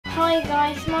Hi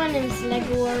guys, my name's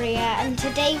Leg0Warr10r and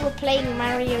today we're playing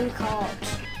Mario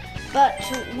Kart. But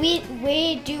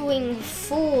we're doing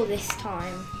 4 this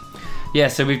time. Yeah,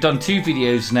 so we've done 2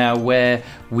 videos now where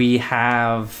we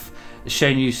have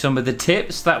shown you some of the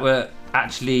tips that were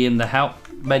actually in the help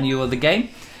menu of the game.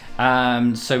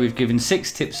 So we've given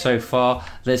 6 tips so far.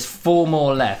 There's 4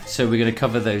 more left, so we're going to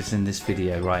cover those in this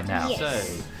video right now.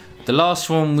 Yes. So the last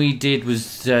one we did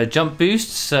was jump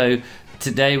boosts. So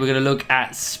today we're going to look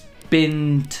at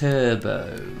spin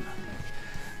turbo.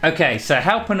 Okay, so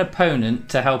help an opponent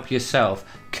to help yourself.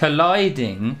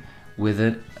 Colliding with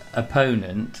an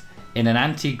opponent in an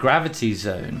anti-gravity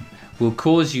zone will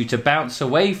cause you to bounce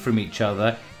away from each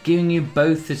other, giving you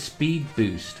both a speed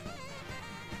boost.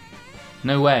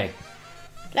 No way.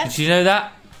 Did you know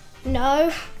that?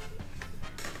 No.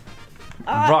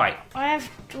 Right. I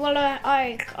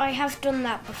have done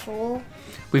that before.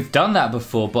 We've done that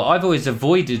before, but I've always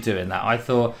avoided doing that. I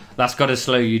thought that's got to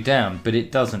slow you down, but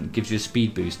it doesn't. It gives you a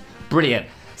speed boost. Brilliant.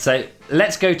 So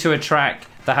let's go to a track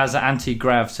that has an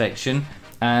anti-grav section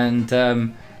and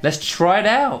let's try it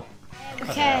out.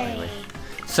 Okay.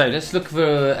 So let's look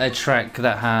for a track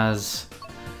that has...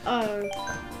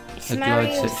 It's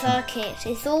Mario Circuit.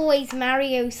 It's always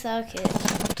Mario Circuit.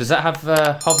 Does that have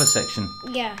a hover section?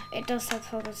 Yeah, it does have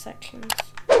hover sections.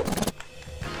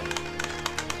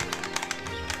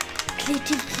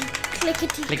 Clickety,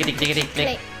 clickety, clickety,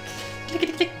 click.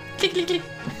 Clickety, click, clickety, click.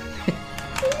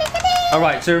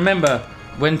 Alright, so remember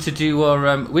when to do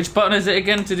our which button is it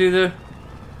again to do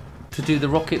the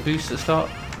rocket boost at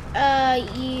start? I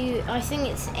think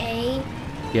it's A.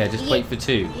 Yeah, just wait for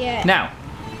 2. Yeah. Now.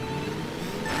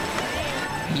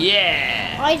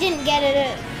 Yeah. I didn't get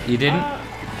it. You didn't?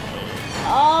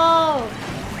 Oh.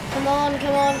 Come on,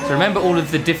 come on. So remember all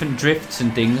of the different drifts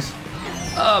and things.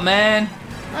 Oh man.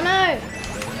 Oh no.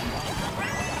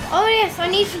 Oh yes, I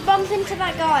need to bump into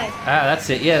that guy. Ah, that's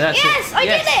it. Yeah, that's it. Yes, I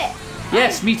did it.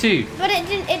 Yes, me too. But it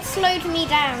didn't. It slowed me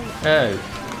down.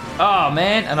 Oh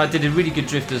man, and I did a really good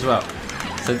drift as well.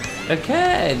 So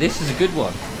okay, this is a good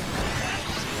one.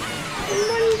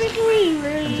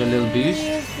 And a little boost.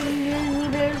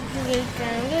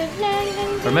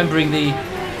 Remembering the...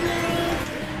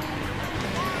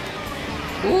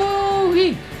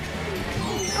 Woo-wee.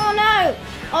 Oh no!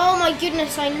 Oh my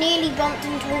goodness, I nearly bumped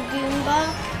into a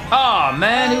Goomba. Oh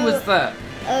man, who was that?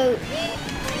 Oh,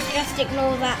 just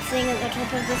ignore that thing at the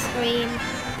top of the screen.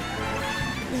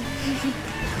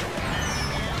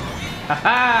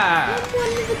 Haha!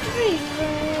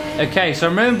 Okay, so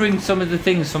I'm remembering some of the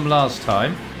things from last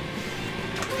time.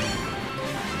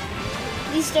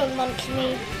 Please don't munch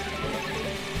me.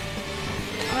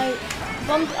 I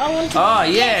want to... Oh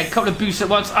yeah, a couple of boosts at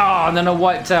once. Oh, and then I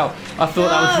wiped out. I thought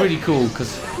that was really cool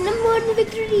because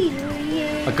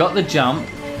I got the jump.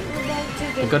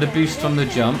 I got a boost from the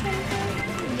jump.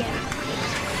 Yeah.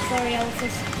 Sorry, I was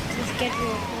just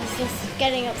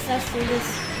getting obsessed with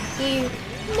this new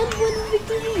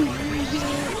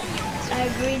I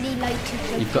really like to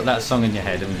chug. You've got that song in your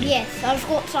head, haven't you? Yes,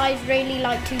 I'd really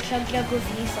like to chug with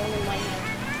you song in my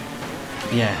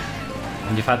head. Yeah.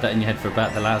 And you've had that in your head for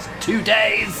about the last 2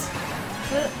 days.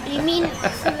 You mean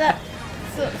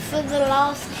for the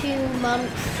last 2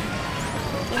 months?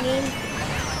 You mean?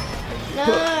 No,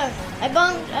 I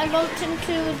bumped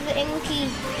into the Inky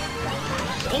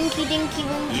Dinky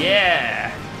Winky.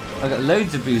 Yeah. I've got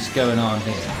loads of boosts going on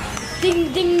here.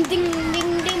 Ding ding ding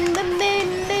ding ding bim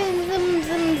bim bim zum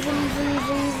zum zum zum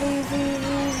zum zum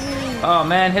zum. Oh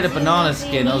man, hit a banana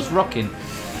skin. I was rocking.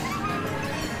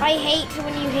 I hate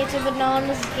when you hit a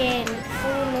banana skin. It's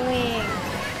so annoying.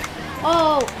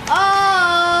 Oh!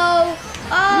 Oh!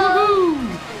 Oh!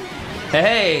 Woohoo!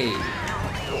 Hey!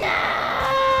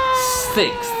 No!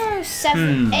 6th.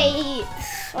 7th,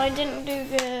 8th. I didn't do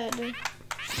good.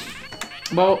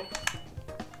 Well,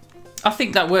 I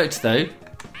think that worked though.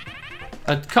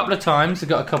 A couple of times I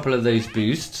got a couple of those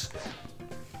boosts.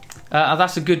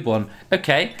 That's a good one.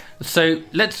 Okay, so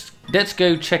let's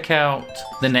go check out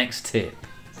the next tip.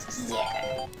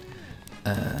 Yeah.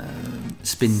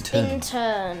 Spin turn. Spin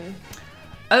turn.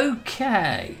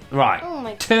 Okay, right. Oh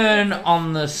my turn goodness.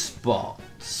 on the spot.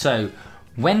 So,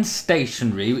 when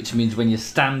stationary, which means when you're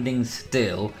standing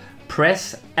still,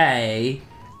 press A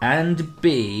and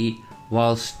B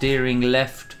while steering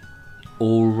left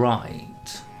or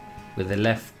right with the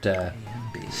left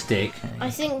stick. I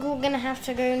think we're gonna have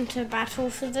to go into battle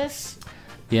for this.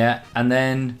 Yeah, and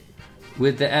then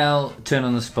with the L, turn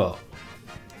on the spot.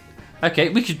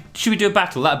 Okay, should we do a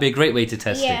battle? That'd be a great way to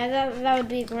test it. Yeah, that would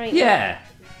be great. Yeah,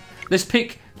 let's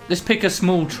pick a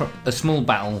small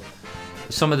battle.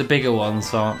 Some of the bigger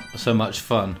ones aren't so much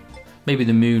fun. Maybe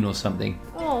the moon or something.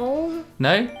 Oh.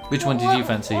 No? Which one did you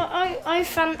fancy? I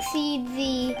fancied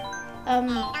the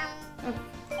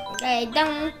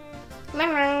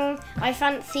I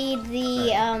fancied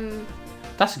the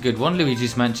That's a good one.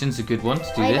 Luigi's Mansion's a good one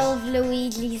to do I this. love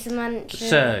Luigi's Mansion.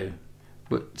 So,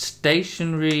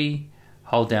 stationary,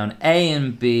 hold down A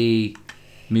and B,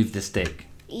 move the stick.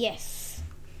 Yes.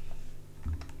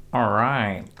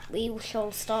 Alright. We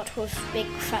shall start with big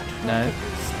fat No.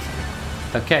 boost.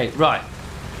 Okay, right.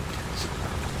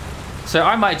 So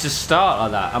I might just start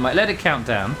like that. I might let it count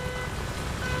down.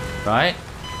 Right?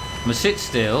 I'm gonna sit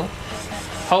still,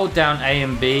 hold down A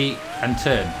and B, and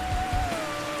turn.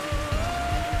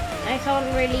 I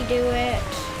can't really do it.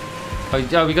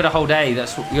 Oh, we gotta hold A.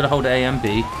 That's what you gotta hold A and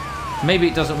B. Maybe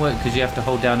it doesn't work because you have to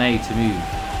hold down A to move.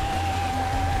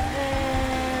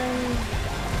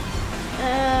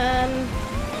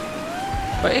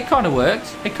 But it kind of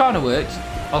worked. It kind of worked.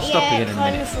 I'll stop again in a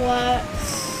minute. Yeah, it kind of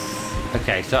works.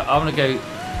 Okay, so I'm gonna go.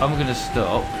 I'm gonna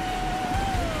stop.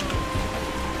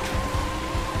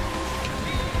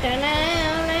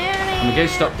 I'm gonna go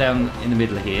stop down in the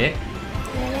middle here.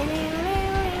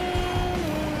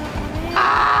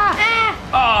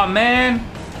 Ah! Oh man!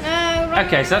 No,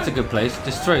 Okay, so that's a good place.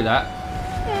 Just throw that.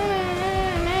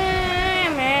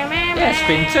 Yeah,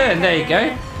 spin turn. There you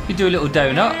go. You do a little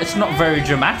donut. It's not very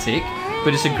dramatic,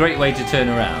 but it's a great way to turn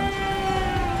around.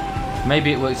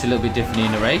 Maybe it works a little bit differently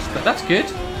in a race, but that's good.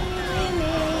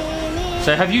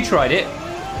 So have you tried it?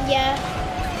 Yeah,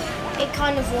 it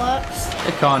kind of works.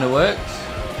 It kind of works.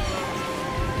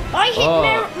 I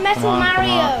hit Metal come on,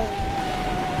 Mario.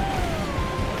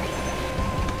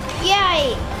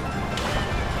 Yay!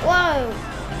 Whoa,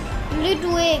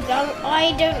 Ludwig.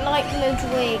 I don't like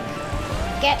Ludwig.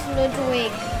 Get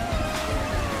Ludwig.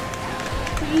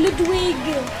 Ludwig.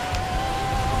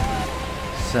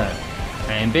 So,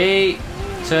 A and B,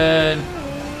 turn,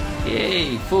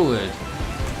 yay, forward.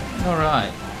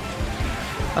 Alright.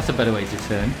 That's a better way to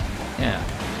turn. Yeah.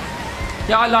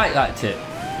 Yeah, I like that tip.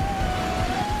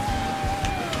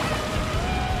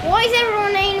 Why is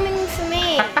everyone aiming for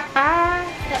me?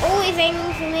 They're always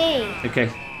aiming for me.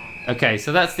 Okay. Okay,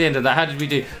 so that's the end of that. How did we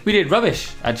do? We did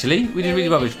rubbish, actually. We did really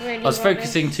rubbish. Really I was rubbish.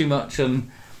 focusing too much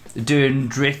on doing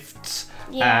drifts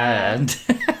and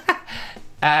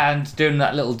and doing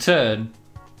that little turn.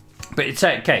 But it's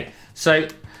okay. So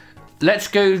let's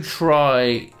go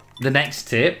try the next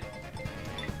tip.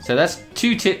 So that's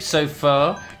 2 tips so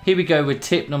far. Here we go with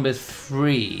tip number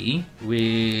 3,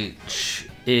 which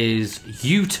is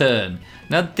U-turn.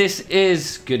 Now this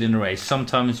is good in a race.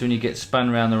 Sometimes when you get spun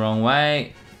around the wrong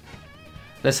way.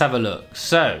 Let's have a look.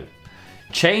 So,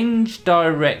 change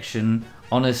direction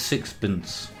on a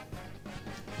sixpence.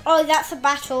 Oh, that's a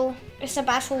battle. It's a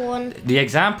battle one. The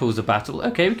example's a battle.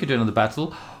 Okay, we could do another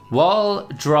battle. While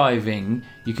driving,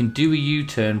 you can do a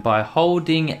U-turn by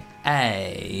holding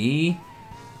A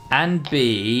and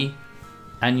B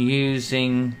and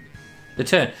using the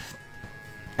turn.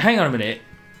 Hang on a minute.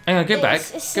 Hang on, get back.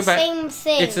 It's Get the back. same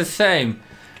thing. It's the same.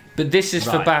 But this is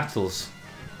for battles.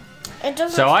 It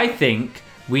doesn't. So I think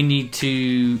we need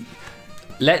to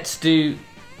let's do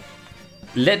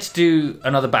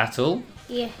another battle.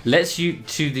 Yeah. Let's do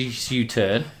this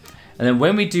U-turn, and then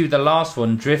when we do the last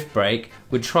one, drift break,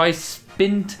 we'll try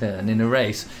spin turn in a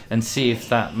race and see if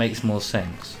that makes more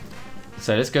sense.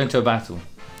 So let's go into a battle.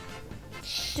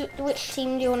 Which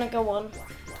team do you want to go on?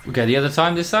 Okay, the other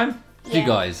time this time? Yeah. You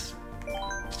guys.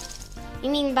 You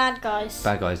mean bad guys?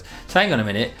 Bad guys. So hang on a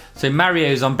minute. So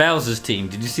Mario's on Bowser's team.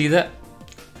 Did you see that?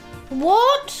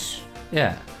 What?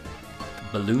 Yeah.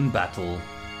 Balloon battle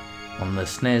on the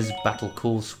SNES Battle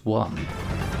Course 1.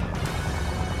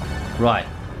 Right.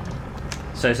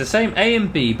 So it's the same A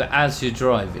and B, but as you're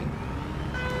driving.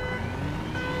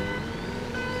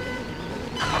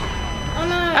 Oh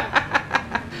no.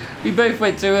 We both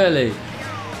went too early.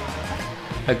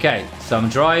 Okay, so I'm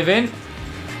driving.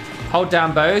 Hold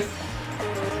down both.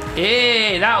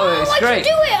 Hey, that works I great.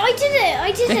 can do it. I did it.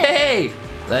 I did it. Hey,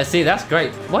 let's see, that's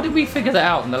great. Why did we figure that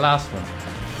out in the last one?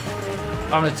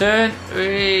 I'm gonna turn.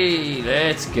 Hey,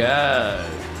 let's go.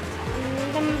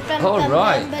 All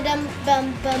right.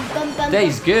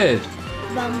 Day's good.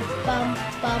 Why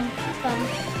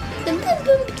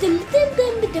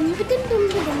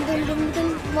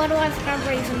do I have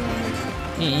strawberries in my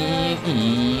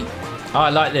hand? Oh, I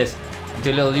like this.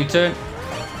 Do a little U-turn.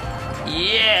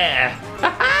 Yeah.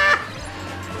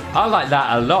 I like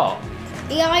that a lot.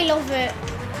 Yeah, I love it.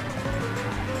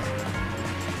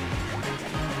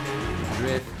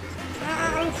 Drift.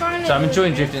 I'm trying to. So I'm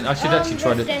enjoying drifting. I should actually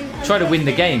try to win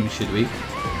the game, should we?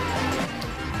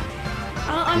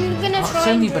 I'm gonna try so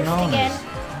and many drift bananas. again.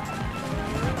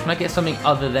 Can I get something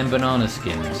other than banana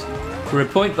skins? We're a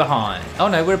point behind. Oh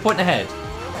no, we're a point ahead.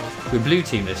 We're blue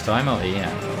team this time, aren't we? Yeah.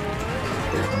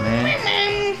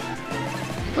 Man.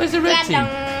 Where's the red team?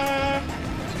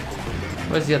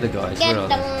 Where's the other guys? Where are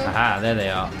they? Aha, there they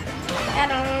are.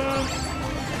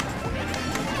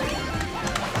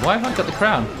 Why have I got the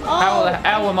crown?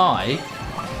 How am I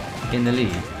in the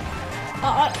lead?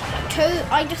 Toad.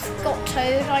 I just got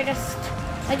Toad. I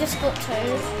just got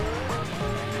Toad.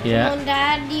 Yeah. Come on,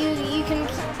 Dad. You can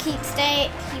keep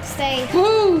safe.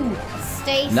 Woo!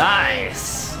 Stay safe.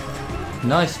 Nice.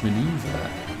 Nice maneuver.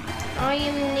 I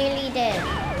am nearly dead.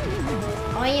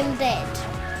 I am dead.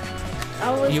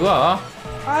 You are?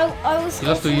 I was. You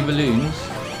lost all your balloons.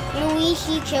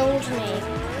 Luigi killed me.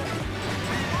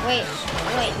 Wait,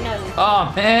 no.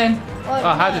 Oh man! Well,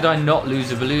 Oh, how no. did I not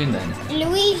lose a balloon then?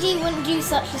 Luigi wouldn't do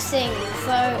such a thing,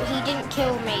 so he didn't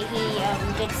kill me. He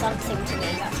did something to me.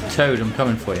 That's what. Toad, I'm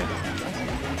coming for you.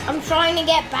 I'm trying to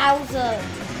get Bowser.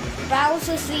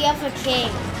 Bowser's the other king.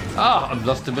 Oh, I've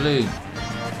lost a balloon.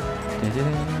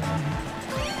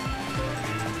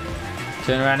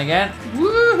 Turn around again.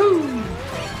 Woohoo!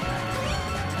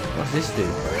 What's this do?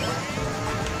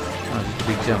 Oh, just a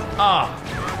big jump. Ah!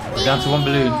 We're down to one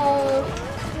balloon.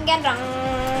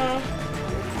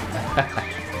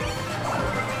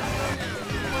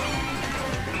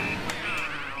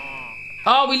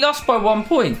 Oh, we lost by 1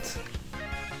 point.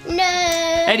 No.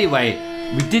 Anyway,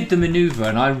 we did the maneuver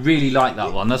and I really like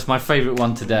that one. That's my favourite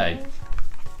one today.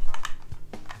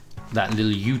 That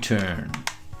little U-turn.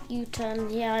 U-turn,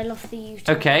 yeah, I love the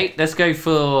U-turn. Okay, let's go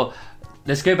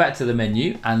back to the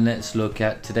menu and let's look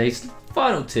at today's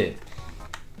final tip.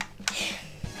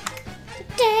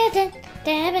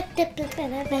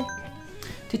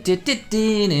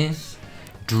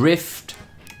 Drift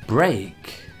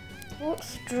brake.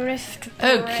 What's drift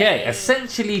brake? Okay,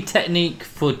 essentially technique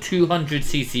for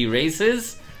 200cc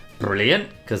races. Brilliant,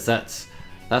 because that's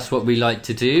what we like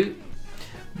to do.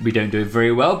 We don't do it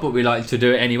very well, but we like to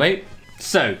do it anyway.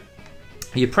 So,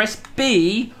 you press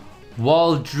B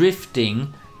while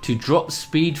drifting to drop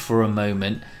speed for a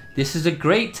moment. This is a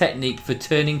great technique for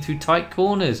turning through tight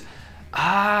corners.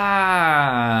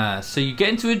 Ah, so you get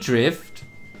into a drift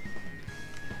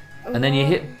and then you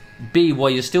hit B while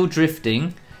you're still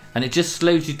drifting and it just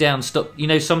slows you down. Stop. You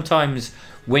know, sometimes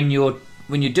when you're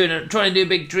trying to do a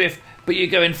big drift, but you're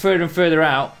going further and further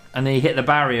out and then you hit the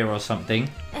barrier or something.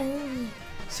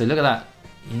 So look at that.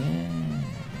 Yeah.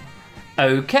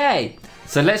 Okay.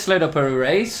 So let's load up our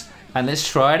race and let's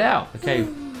try it out. Okay.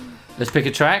 Let's pick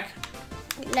a track.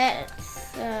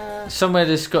 Let's somewhere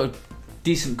that's got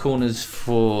decent corners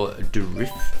for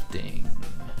drifting.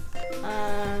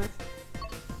 I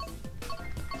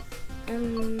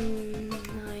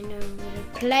know the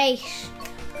place.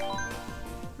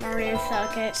 Mario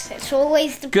Circuit. It's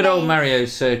always the Good place. old Mario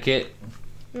Circuit.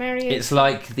 It's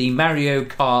like the Mario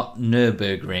Kart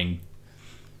Nürburgring.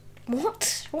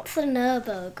 What? What's the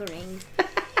Nürburgring?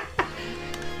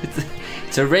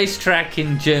 It's a racetrack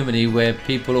in Germany where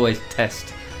people always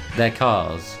test their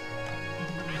cars.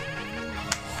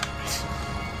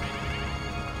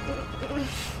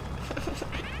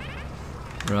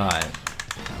 Right.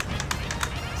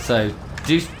 So,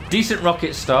 decent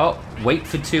rocket start. Wait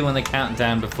for 2 on the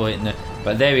countdown before hitting the...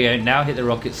 But there we go. Now hit the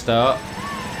rocket start.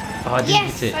 Oh, I didn't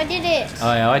hit it. I did it.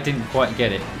 Oh, yeah, I didn't quite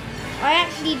get it. I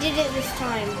actually did it this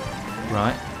time.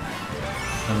 Right.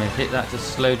 I'm going to hit that to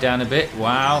slow down a bit.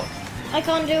 Wow. I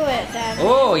can't do it, Dad.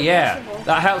 Oh, yeah. Impossible.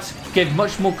 That helps give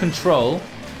much more control.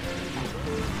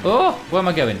 Oh, where am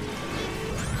I going?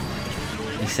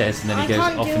 He says, and then he goes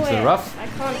off into the rough. I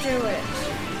can't do it.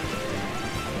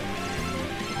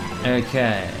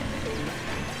 Okay.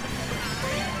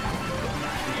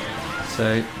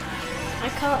 So I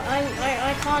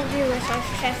can't do it.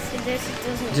 I've tested this. It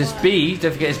doesn't just work. B.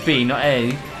 Don't forget it's B, not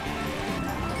A.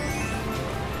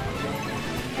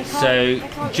 So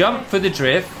jump for the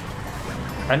drift,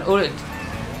 and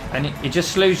it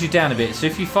just slows you down a bit. So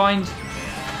if you find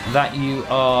that you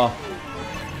are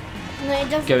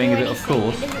going a bit off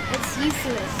course, it's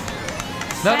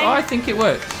useless. no, I think it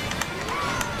works.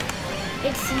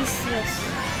 It's useless.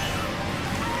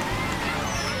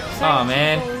 Oh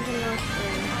man.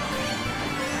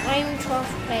 I'm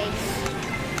 12th place.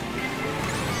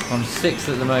 I'm 6th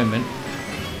at the moment.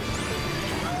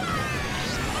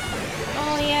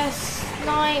 Oh yes,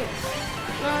 9th.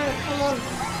 No, come on.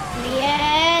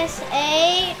 Yes,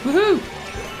 8th. Woohoo!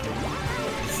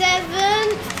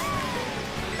 7th.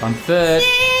 I'm 3rd.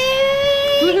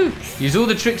 6th. Woohoo! Use all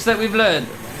the tricks that we've learned.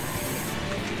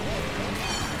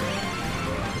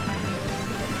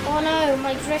 Oh no,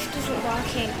 my drift isn't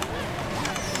working.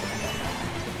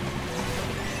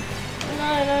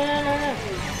 No.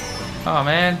 Oh Oh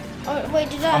man. Oh, wait,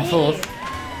 did that I'm hit fourth.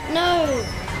 you? No.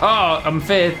 Oh, I'm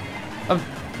fifth.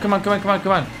 Come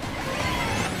on.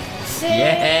 Six.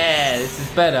 Yeah, this is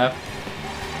better.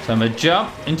 So I'm going to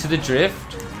jump into the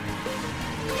drift.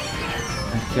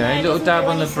 Okay, it little doesn't dab do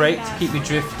on the anything, brake guys. to keep you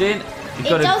drifting. You've It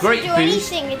got a doesn't great do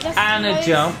boost anything. It just and a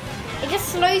jump. It just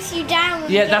slows you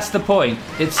down. Yeah, that's the point.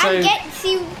 It's so... And gets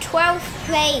you 12th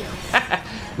place.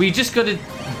 We just got to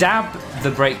dab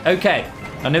the brake. Okay,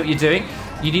 I know what you're doing.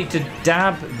 You need to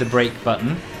dab the brake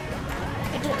button.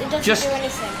 It doesn't Just- do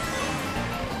anything.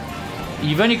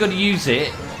 You've only got to use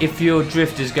it if your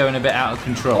drift is going a bit out of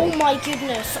control. Oh my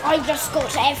goodness, I just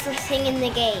got everything in the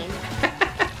game.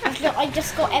 I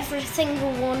just got every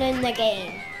single one in the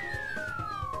game.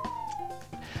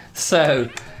 So,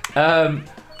 I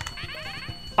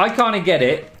kind of get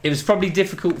it. It was probably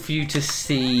difficult for you to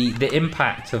see the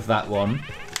impact of that one.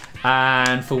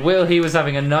 And for Will, he was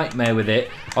having a nightmare with it.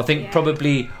 I think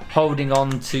probably holding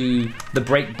on to the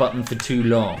brake button for too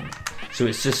long. So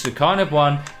it's just the kind of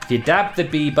one, if you dab the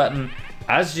B button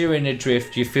as you're in a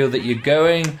drift, you feel that you're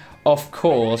going off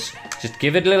course, just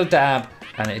give it a little dab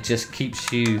and it just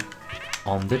keeps you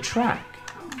on the track.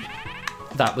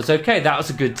 That was okay. That was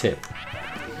a good tip.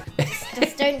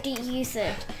 Just don't use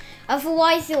it.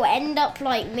 Otherwise, you'll end up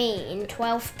like me in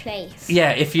 12th place.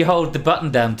 Yeah, if you hold the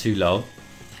button down too long.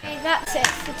 Okay, that's it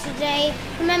for today.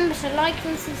 Remember to like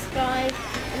and subscribe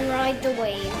and ride the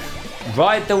wave.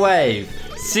 Ride the wave.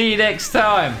 See you next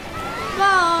time.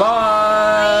 Bye.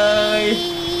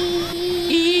 Bye.